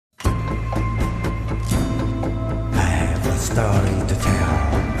story to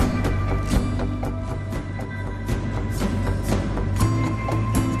tell.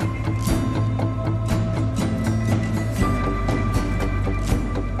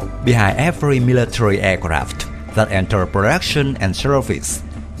 Behind every military aircraft that entered production and service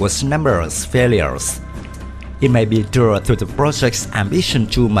was numerous failures. It may be due to the project's ambition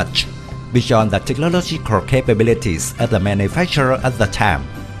too much, beyond the technological capabilities of the manufacturer at the time,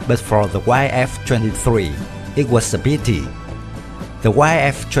 but for the YF-23, it was a pity. The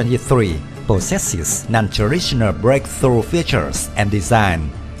YF-23 possesses non-traditional breakthrough features and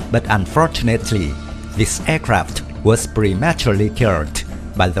design, but unfortunately, this aircraft was prematurely killed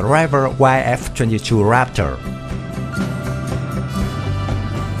by the rival YF-22 Raptor.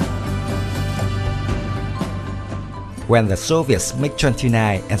 When the Soviets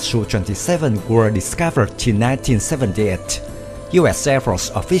MiG-29 and Su-27 were discovered in 1978, US Air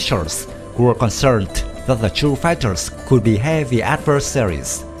Force officials were concerned that the two fighters could be heavy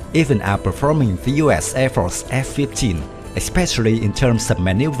adversaries, even outperforming the US Air Force F-15, especially in terms of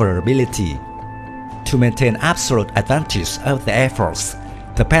maneuverability. To maintain absolute advantage of the Air Force,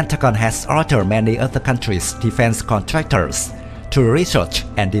 the Pentagon has ordered many other countries' defense contractors to research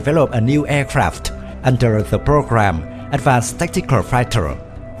and develop a new aircraft under the program Advanced Tactical Fighter.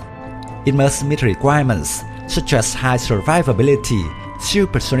 It must meet requirements such as high survivability,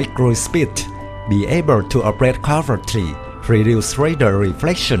 supersonic cruise speed, be able to operate covertly, reduce radar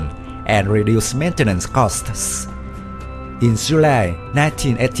reflection, and reduce maintenance costs. In July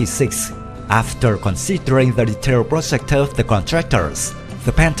 1986, after considering the detailed project of the contractors,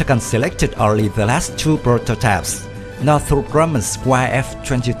 the Pentagon selected only the last two prototypes, Northrop Grumman's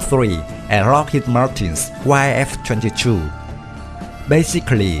YF-23 and Lockheed Martin's YF-22.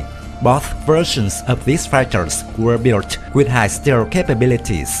 Basically, both versions of these fighters were built with high stealth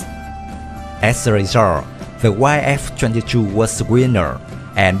capabilities. As a result, the YF-22 was the winner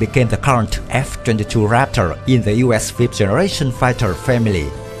and became the current F-22 Raptor in the US 5th generation fighter family.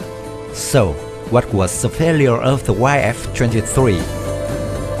 So, what was the failure of the YF-23?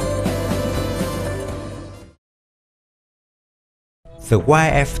 The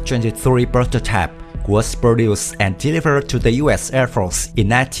YF-23 prototype was produced and delivered to the US Air Force in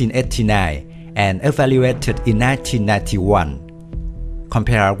 1989 and evaluated in 1991.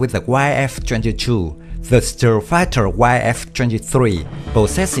 Compared with the YF-22, the stealth fighter YF-23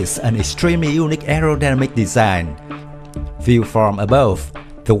 possesses an extremely unique aerodynamic design. Viewed from above,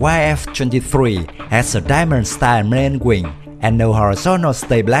 the YF-23 has a diamond-style main wing and no horizontal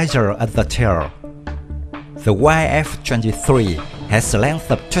stabilizer at the tail. The YF-23 has a length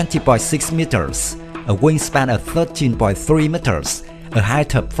of 20.6 meters, a wingspan of 13.3 meters, a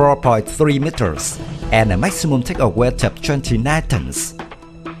height of 4.3 meters, and a maximum takeoff weight of 29 tons.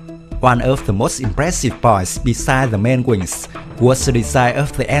 One of the most impressive points beside the main wings was the design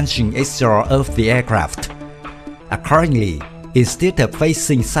of the engine exhaust of the aircraft. Accordingly, instead of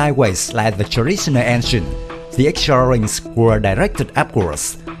facing sideways like the traditional engine, the exhaust rings were directed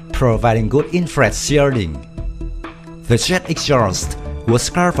upwards, providing good infrared shielding. The jet exhaust was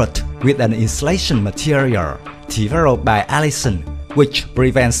covered with an insulation material developed by Allison, which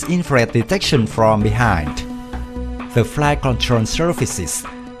prevents infrared detection from behind. The flight control surfaces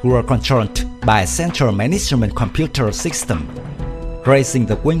were controlled by a central management computer system, raising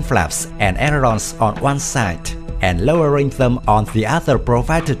the wing flaps and ailerons on one side and lowering them on the other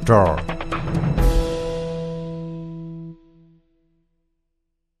provided door.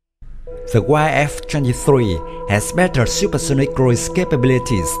 The YF-23 has better supersonic cruise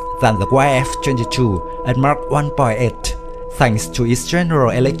capabilities than the YF-22 at Mach 1.8, thanks to its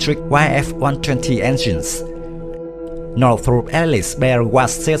General Electric YF-120 engines. Northrop analyst Barry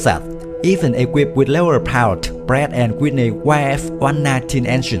Watts says that, even equipped with lower-powered Pratt & Whitney YF-119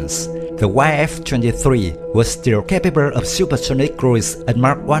 engines, the YF-23 was still capable of supersonic cruise at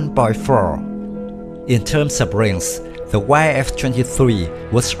Mach 1.4. In terms of range, the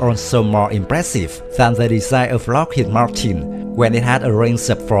YF-23 was also more impressive than the design of Lockheed Martin when it had a range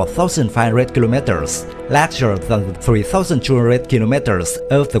of 4,500 kilometers, larger than the 3,200 kilometers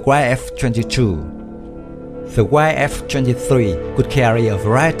of the YF-22. The YF-23 could carry a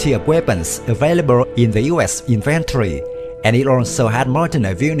variety of weapons available in the US inventory, and it also had modern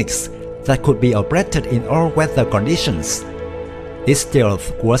avionics that could be operated in all weather conditions. Its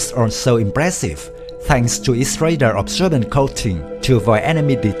stealth was also impressive, thanks to its radar absorbent coating to avoid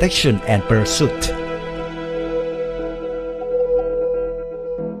enemy detection and pursuit.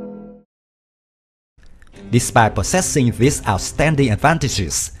 Despite possessing these outstanding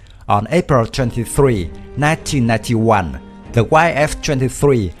advantages, on April 23, 1991, the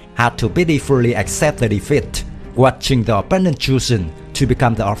YF-23 had to pitifully accept the defeat watching the opponent chosen to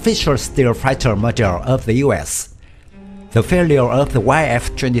become the official stealth fighter model of the US. The failure of the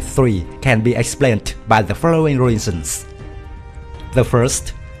YF-23 can be explained by the following reasons. The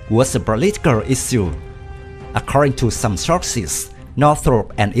first was a political issue. According to some sources,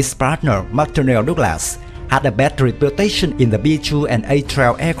 Northrop and its partner McDonnell Douglas had a bad reputation in the B-2 and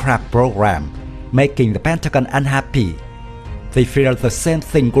A-12 aircraft program, making the Pentagon unhappy. They feared the same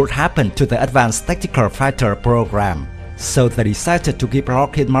thing would happen to the Advanced Tactical Fighter program, so they decided to give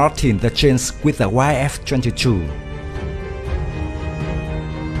Lockheed Martin the chance with the YF-22.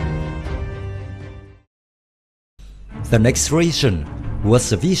 The next reason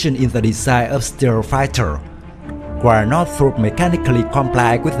was a vision in the design of stealth fighter. While Northrop mechanically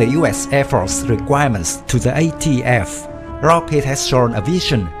complied with the US Air Force requirements to the ATF, Lockheed has shown a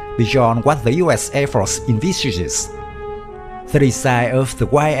vision beyond what the US Air Force envisages. The design of the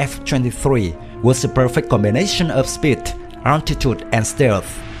YF-23 was a perfect combination of speed, altitude, and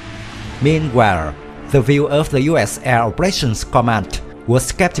stealth. Meanwhile, the view of the US Air Operations Command was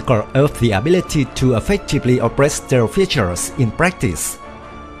skeptical of the ability to effectively operate stealth features in practice.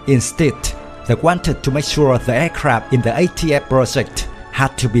 Instead, they wanted to make sure the aircraft in the ATF project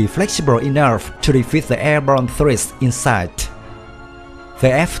had to be flexible enough to defeat the airborne threats inside.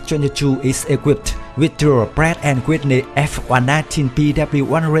 The F-22 is equipped with dual Pratt & Whitney F-119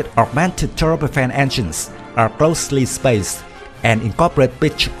 PW100 augmented turbofan engines, are closely spaced, and incorporate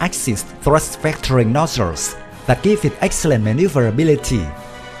pitch-axis thrust vectoring nozzles that give it excellent maneuverability.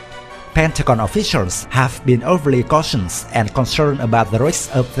 Pentagon officials have been overly cautious and concerned about the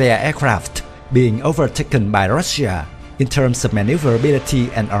risk of their aircraft being overtaken by Russia in terms of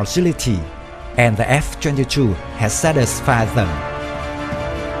maneuverability and agility, and the F-22 has satisfied them.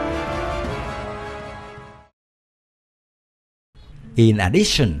 In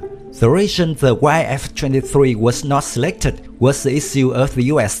addition, the reason the YF-23 was not selected was the issue of the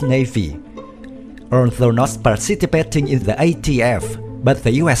US Navy. Although not participating in the ATF, but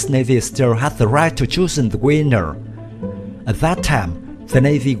the US Navy still had the right to choose the winner. At that time, the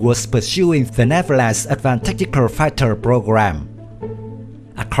Navy was pursuing the Navalized Advanced Tactical Fighter program.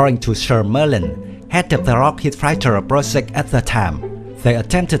 According to Sir Merlin, head of the Lockheed Fighter project at the time, they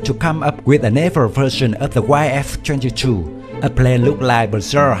attempted to come up with a naval version of the YF-22. A plane looked like a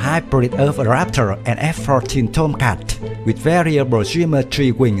bizarre hybrid of a Raptor and F-14 Tomcat with variable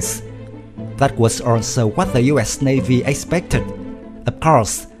geometry wings. That was also what the US Navy expected. Of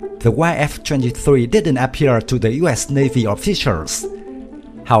course, the YF-23 didn't appear to the US Navy officials.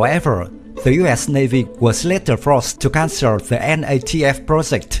 However, the US Navy was later forced to cancel the NATF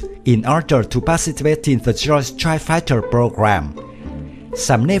project in order to participate in the Joint Strike Fighter program.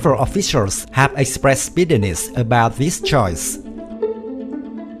 Some naval officials have expressed bitterness about this choice.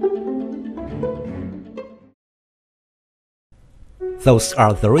 Those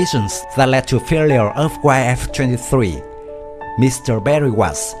are the reasons that led to failure of YF-23. Mr. Barry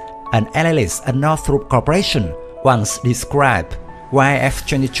Watts, an analyst at Northrop Corporation, once described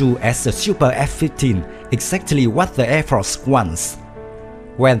YF-22 as a super F-15, exactly what the Air Force wants.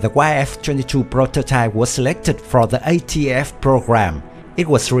 When the YF-22 prototype was selected for the ATF program, it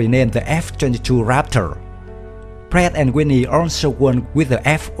was renamed the F-22 Raptor. Pratt & Whitney also won with the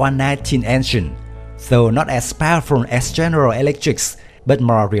F-119 engine, though not as powerful as General Electric's, but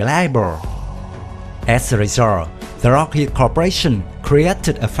more reliable. As a result, the Lockheed Corporation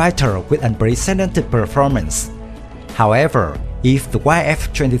created a fighter with unprecedented performance. However, if the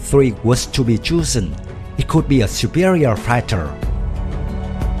YF-23 was to be chosen, it could be a superior fighter.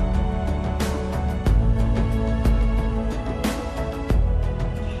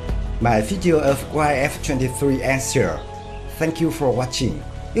 My video of YF-23 ends here. Thank you for watching.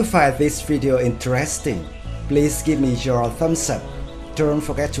 If you find this video interesting, please give me your thumbs up. Don't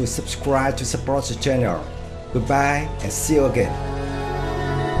forget to subscribe to support the channel. Goodbye and see you again.